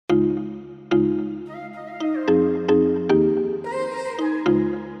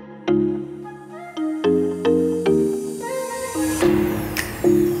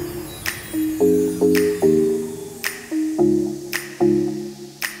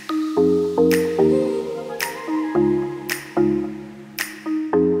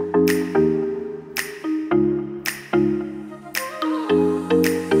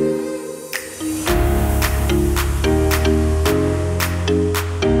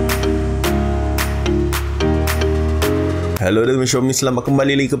Halo dan selamat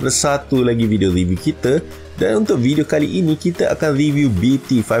kembali lagi kepada satu lagi video review kita. Dan untuk video kali ini kita akan review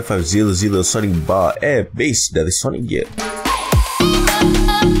BT5500 SONICBAR AIRBASS dari SONICGEAR.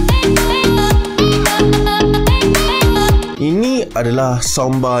 Ini adalah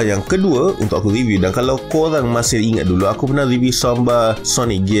soundbar yang kedua untuk aku review, dan kalau korang masih ingat dulu, aku pernah review soundbar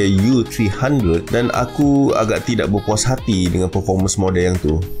SONICGEAR U300 dan aku agak tidak berpuas hati dengan performance model yang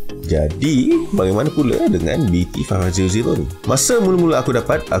tu. Jadi, bagaimana pula dengan BT5500 ni? Masa mula-mula aku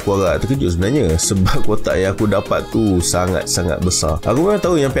dapat, aku agak terkejut sebenarnya, sebab kotak yang aku dapat tu sangat-sangat besar. Aku memang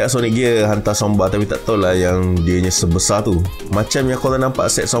tahu yang pihak SONICGEAR hantar soundbar, tapi tak tahulah yang dianya sebesar tu. Macam yang korang nampak,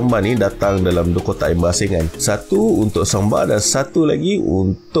 set soundbar ni datang dalam dua kotak yang berasingan. Satu untuk soundbar dan satu lagi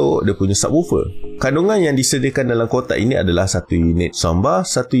untuk dia punya subwoofer. Kandungan yang disediakan dalam kotak ini adalah satu unit soundbar,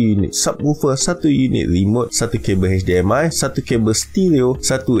 satu unit subwoofer, satu unit remote, satu kabel HDMI, satu kabel stereo,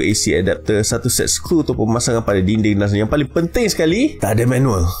 satu AC adapter, satu set skru untuk pemasangan pada dinding, dan yang paling penting sekali, tak ada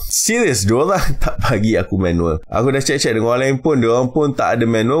manual. Serius, diorang tak bagi aku manual. Aku dah check dengan orang lain pun, diorang pun tak ada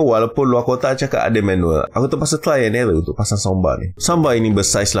manual, walaupun luar kotak cakap ada manual. Aku terpaksa try and error untuk pasang soundbar ni. Soundbar ini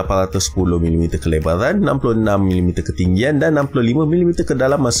bersaiz 810mm kelebaran, 66mm ketinggian dan 65mm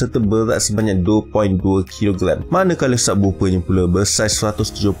kedalaman serta berat sebanyak 2.2 kg. Manakala subwoofernya pula bersaiz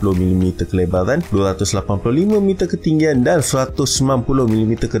 170mm kelebaran, 285mm ketinggian dan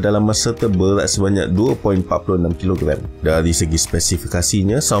 190mm kedalaman serta berat sebanyak 2.46 kg. Dari segi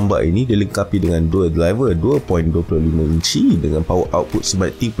spesifikasinya, soundbar ini dilengkapi dengan dua driver 2.25 inci dengan power output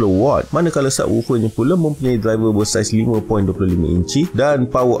sebanyak 30W, manakala subwoofernya pula mempunyai driver bersaiz 5.25 inci dan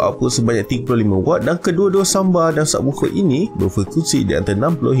power output sebanyak 35W, dan kedua-dua soundbar dan subwoofer ini berfrekuensi di antara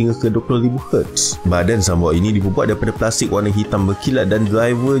 60 hingga ke 20,000 Hz. Badan soundbar ini dibuat daripada plastik warna hitam berkilat dan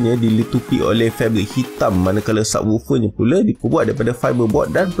drivernya dilitupi oleh fabrik hitam, manakala subwoofernya pula dibuat daripada fiberboard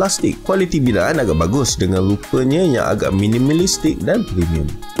dan plastik. Kualiti binaan agak bagus dengan rupanya yang agak minimalistik dan premium.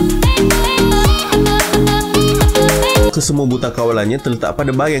 Kesemua butang kawalannya terletak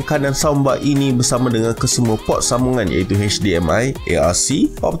pada bahagian kanan soundbar ini bersama dengan kesemua port sambungan iaitu HDMI, ARC,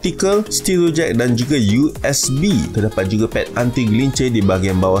 optical, stereo jack dan juga USB. Terdapat juga pad anti gelincir di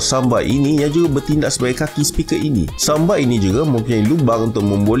bahagian bawah soundbar ini yang juga bertindak sebagai kaki speaker ini. Soundbar ini juga mempunyai lubang untuk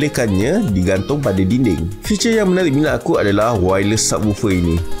membolehkannya digantung pada dinding. Feature yang menarik minat aku adalah wireless subwoofer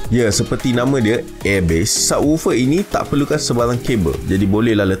ini. Ya, seperti nama dia, AIRBASS, subwoofer ini tak perlukan sebarang kabel. Jadi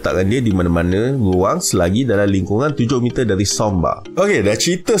bolehlah letakkan dia di mana-mana ruang selagi dalam lingkungan 7 meter dari soundbar. Okey, dah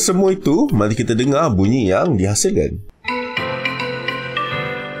cerita semua itu, mari kita dengar bunyi yang dihasilkan.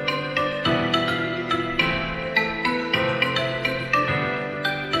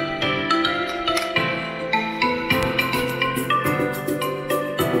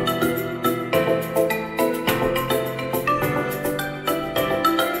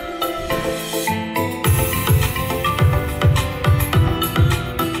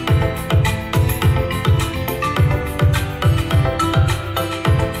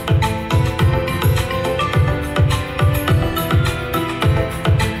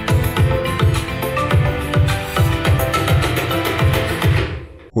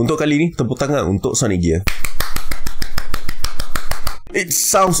 Untuk kali ini, tepuk tangan untuk SONICGEAR. It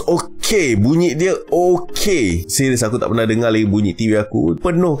sounds okay. Bunyi dia okay. Serius, aku tak pernah dengar lagi bunyi TV aku.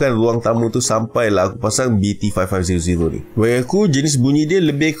 Penuhkan ruang tamu tu sampailah aku pasang BT5500 ni. Bagi aku, jenis bunyi dia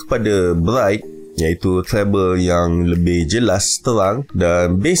lebih kepada bright, iaitu treble yang lebih jelas, terang,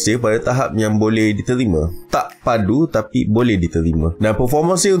 dan bass dia pada tahap yang boleh diterima. Tak padu tapi boleh diterima. Dan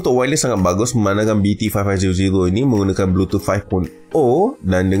performance dia untuk wireless sangat bagus, memandangkan BT5500 ini menggunakan Bluetooth 5.0,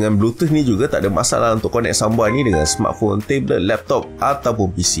 dan dengan Bluetooth ni juga tak ada masalah untuk connect soundbar ni dengan smartphone, tablet, laptop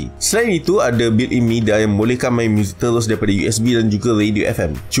ataupun PC. Selain itu, ada built-in media yang membolehkan main muzik terus daripada USB dan juga radio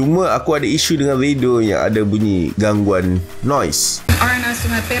FM. Cuma aku ada isu dengan radio yang ada bunyi gangguan noise. An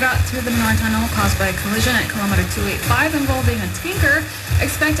estimate perak to the North Tunnel caused by a collision at kilometer 285 involving a tanker.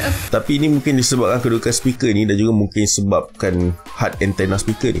 Expect a... Tapi ini mungkin disebabkan kedudukan speaker ni dan juga mungkin sebabkan hard antenna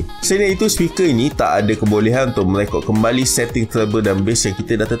speaker ni. Selain itu, speaker ini tak ada kebolehan untuk merekod kembali setting treble dan bass yang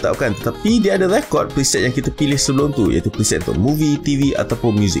kita dah tetapkan, tetapi dia ada rekod preset yang kita pilih sebelum tu, iaitu preset untuk movie, TV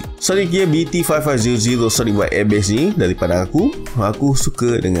ataupun music. SONICGEAR BT5500 SONICBAR AIRBASS ni, daripada aku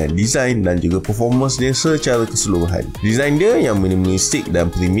suka dengan design dan juga performance dia secara keseluruhan. Design dia yang minimalistik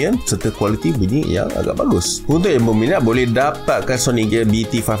dan premium serta kualiti bunyi yang agak bagus. Untuk yang berminat, boleh dapatkan SONICGEAR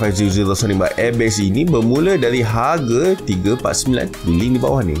BT5500 SONICBAR AIRBASS ini bermula dari harga 349 di link di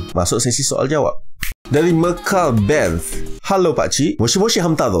bawah ni. Masuk sesi soal jawab. Dari Mekal Benth, halo pakcik, moshi-moshi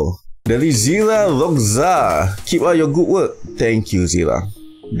hamtaro. Dari Zira Roxa, keep up your good work. Thank you Zira.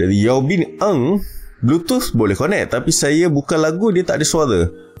 Dari Yaubin Eng, Bluetooth boleh connect, tapi saya buka lagu dia tak ada suara.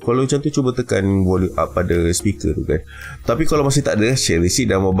 Kalau macam tu cuba tekan volume up pada speaker tu kan. Tapi kalau masih tak ada, share receipt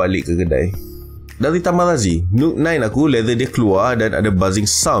dan mau balik ke kedai. Dari tambah Razi, Note 9 aku leather dia keluar dan ada buzzing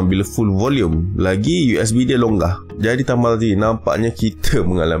sound bila full volume. Lagi USB dia longgar. Jadi tambah Razi, nampaknya kita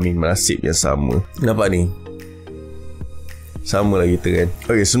mengalami nasib yang sama. Nampak ni? Sama lah kita kan.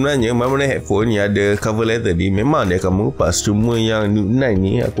 Ok, sebenarnya mana-mana headphone yang ada cover leather ni memang dia akan mengupas. Cuma yang Note 9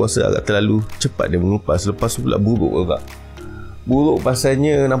 ni aku rasa agak terlalu cepat dia mengupas. Lepas tu pula buruk agak. Buruk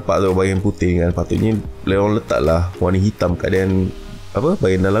pasalnya nampak tu bahagian putih kan. Patutnya orang letak lah warna hitam keadaan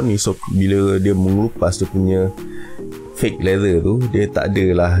bahagian dalam ni. So bila dia mengupas dia punya fake leather tu, dia tak ada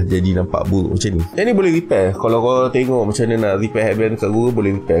lah jadi nampak buruk macam ni. Yang ni boleh repair. Kalau kau tengok macam mana nak repair headband kat gua,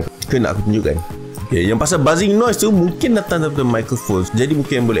 boleh repair. Ke nak aku tunjukkan. Okay, yang pasal buzzing noise tu mungkin datang daripada microphone. Jadi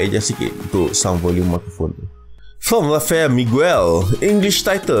mungkin boleh adjust sikit untuk sound volume microphone tu. From Rafael Miguel, English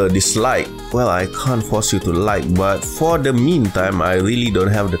title dislike. Well, I can't force you to like, but for the meantime, I really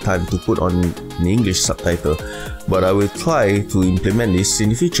don't have the time to put on an English subtitle. But I will try to implement this in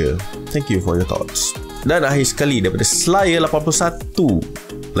the future. Thank you for your thoughts. Dan akhir sekali daripada Slayer 81.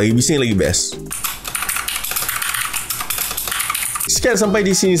 Lagi bising lagi best. Sekian sampai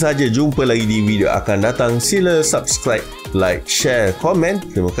di sini saja. Jumpa lagi di video akan datang. Sila subscribe, like, share, komen.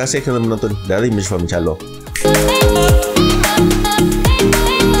 Terima kasih kerana menonton dari Malaysia Mencalok.